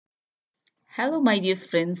Hello my dear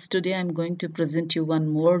friends, today I'm going to present you one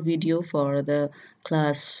more video for the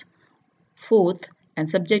class 4th and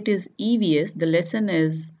subject is EVS. The lesson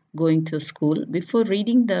is going to school. Before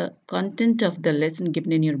reading the content of the lesson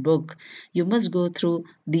given in your book, you must go through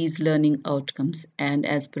these learning outcomes, and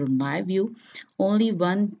as per my view, only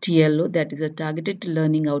one TLO, that is a targeted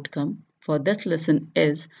learning outcome for this lesson,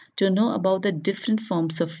 is to know about the different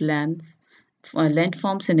forms of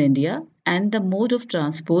landforms in India and the mode of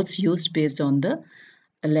transports used based on the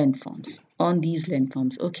these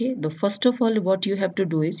landforms. Okay, the first of all, what you have to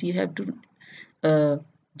do is you have to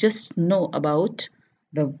just know about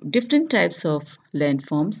the different types of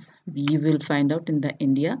landforms we will find out in the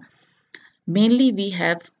India. Mainly we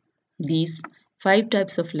have these five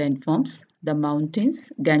types of landforms: the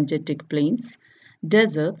mountains, Gangetic plains,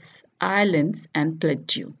 deserts, islands, and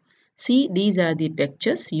plateau. See, these are the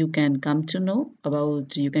pictures you can come to know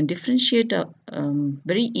about. You can differentiate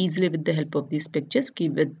very easily with the help of these pictures.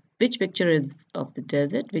 Keep with which picture is of the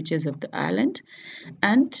desert, which is of the island,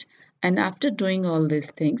 and after doing all these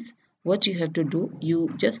things, what you have to do, you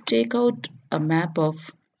just take out a map of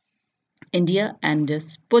India and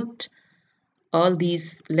just put all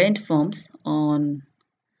these landforms on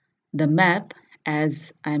the map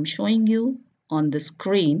as I am showing you on the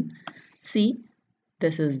screen. See,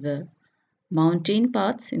 this is the mountain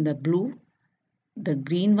paths in the blue. The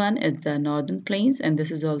green one is the northern plains, and this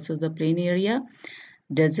is also the plain area,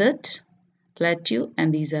 desert, plateau,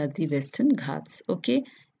 and these are the western ghats. Okay,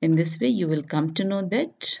 in this way you will come to know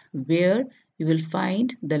that where you will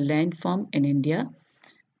find the landform in India.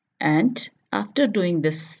 And after doing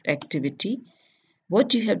this activity,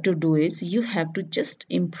 what you have to do is you have to just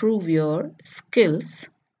improve your skills.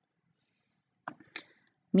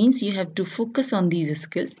 Means you have to focus on these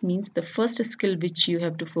skills. Means the first skill which you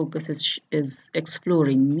have to focus is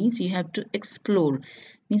exploring. Means you have to explore.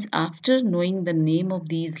 Means after knowing the name of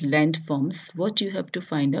these landforms, what you have to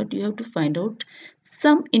find out, you have to find out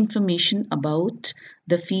some information about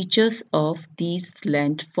the features of these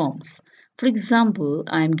landforms. For example,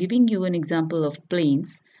 I am giving you an example of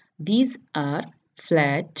plains. These are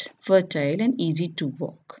flat, fertile, and easy to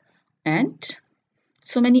walk. And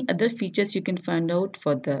so many other features you can find out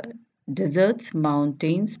for the deserts,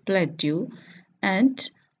 mountains, plateau, and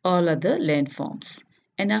all other landforms.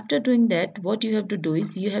 And after doing that, what you have to do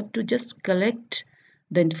is you have to just collect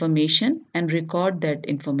the information and record that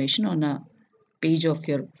information on a page of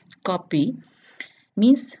your copy.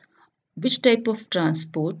 Means which type of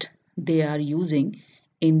transport they are using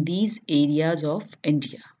in these areas of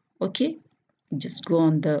India. Okay, just go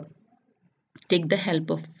on the take the help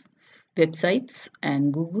of websites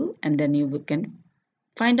and Google, and then you can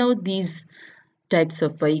find out these types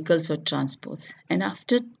of vehicles or transports. And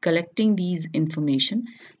after collecting these information,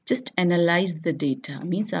 just analyze the data.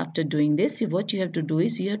 Means after doing this, what you have to do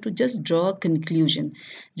is you have to just draw a conclusion.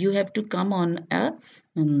 You have to come on a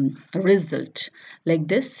result like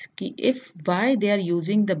this. If why they are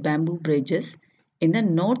using the bamboo bridges in the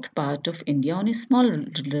north part of India on a small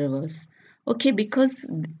rivers. Okay, because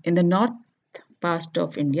in the north part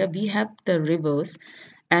of India, we have the rivers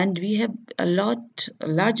and we have a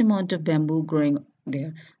large amount of bamboo growing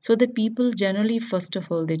there. So the people generally, first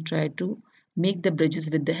of all, they try to make the bridges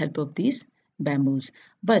with the help of these bamboos.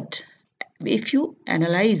 But if you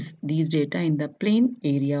analyze these data in the plain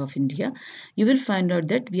area of India, you will find out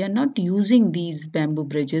that we are not using these bamboo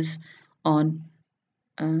bridges on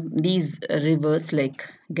these rivers like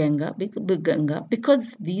Ganga,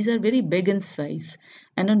 because these are very big in size,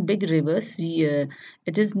 and on big rivers,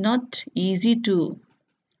 it is not easy to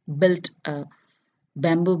build a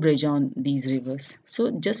bamboo bridge on these rivers.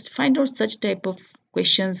 So just find out such type of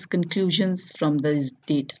questions, conclusions from this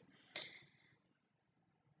data,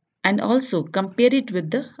 and also compare it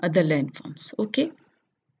with the other landforms. Okay.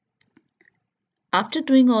 After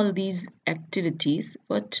doing all these activities,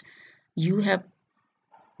 what you have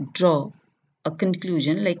draw a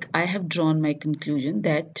conclusion, like I have drawn my conclusion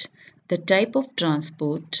that the type of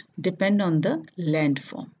transport depend on the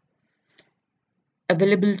landform.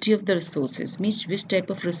 Availability of the resources means which type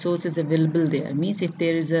of resource is available there. Means if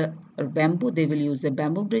there is a bamboo, they will use the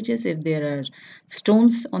bamboo bridges. If there are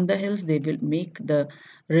stones on the hills, they will make the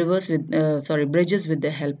bridges with the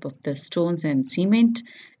help of the stones and cement.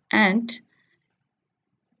 And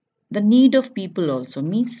the need of people also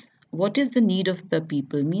means what is the need of the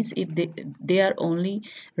people. Means if they are only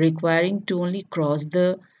requiring to only cross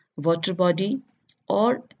the water body,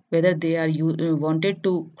 or whether they are wanted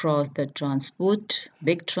to cross the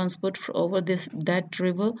big transport over this that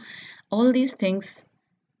river. All these things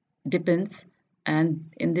depends, and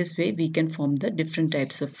in this way we can form the different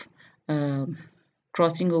types of um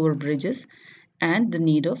crossing over bridges, and the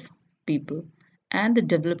need of people and the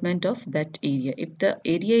development of that area. If the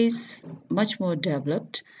area is much more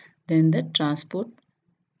developed, then the transport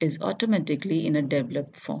is automatically in a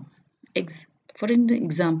developed form. For an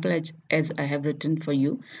example, as I have written for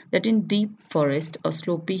you, that in deep forest or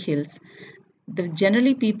slopy hills,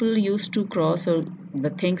 generally people used to cross the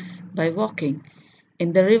things by walking.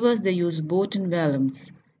 In the rivers, they use boat and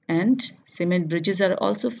vellums, and cement bridges are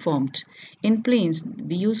also formed. In plains,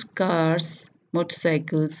 we use cars,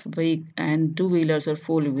 motorcycles, and two-wheelers or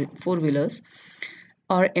four-wheelers,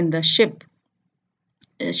 or in the ship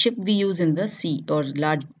we use in the sea or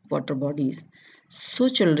large water bodies. So,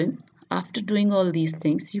 children, after doing all these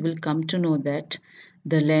things, you will come to know that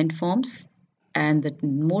the landforms and the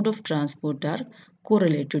mode of transport are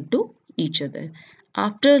correlated to each other.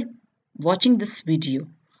 After watching this video,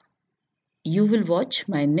 you will watch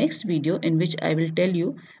my next video in which I will tell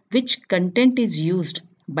you which content is used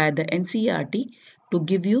by the NCERT to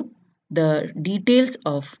give you the details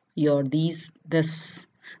of your these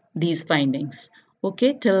findings.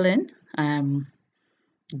 Okay, till then,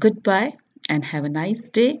 goodbye and have a nice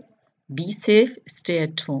day. Be safe, stay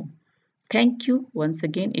at home. Thank you once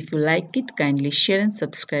again. If you like it, kindly share and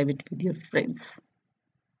subscribe it with your friends.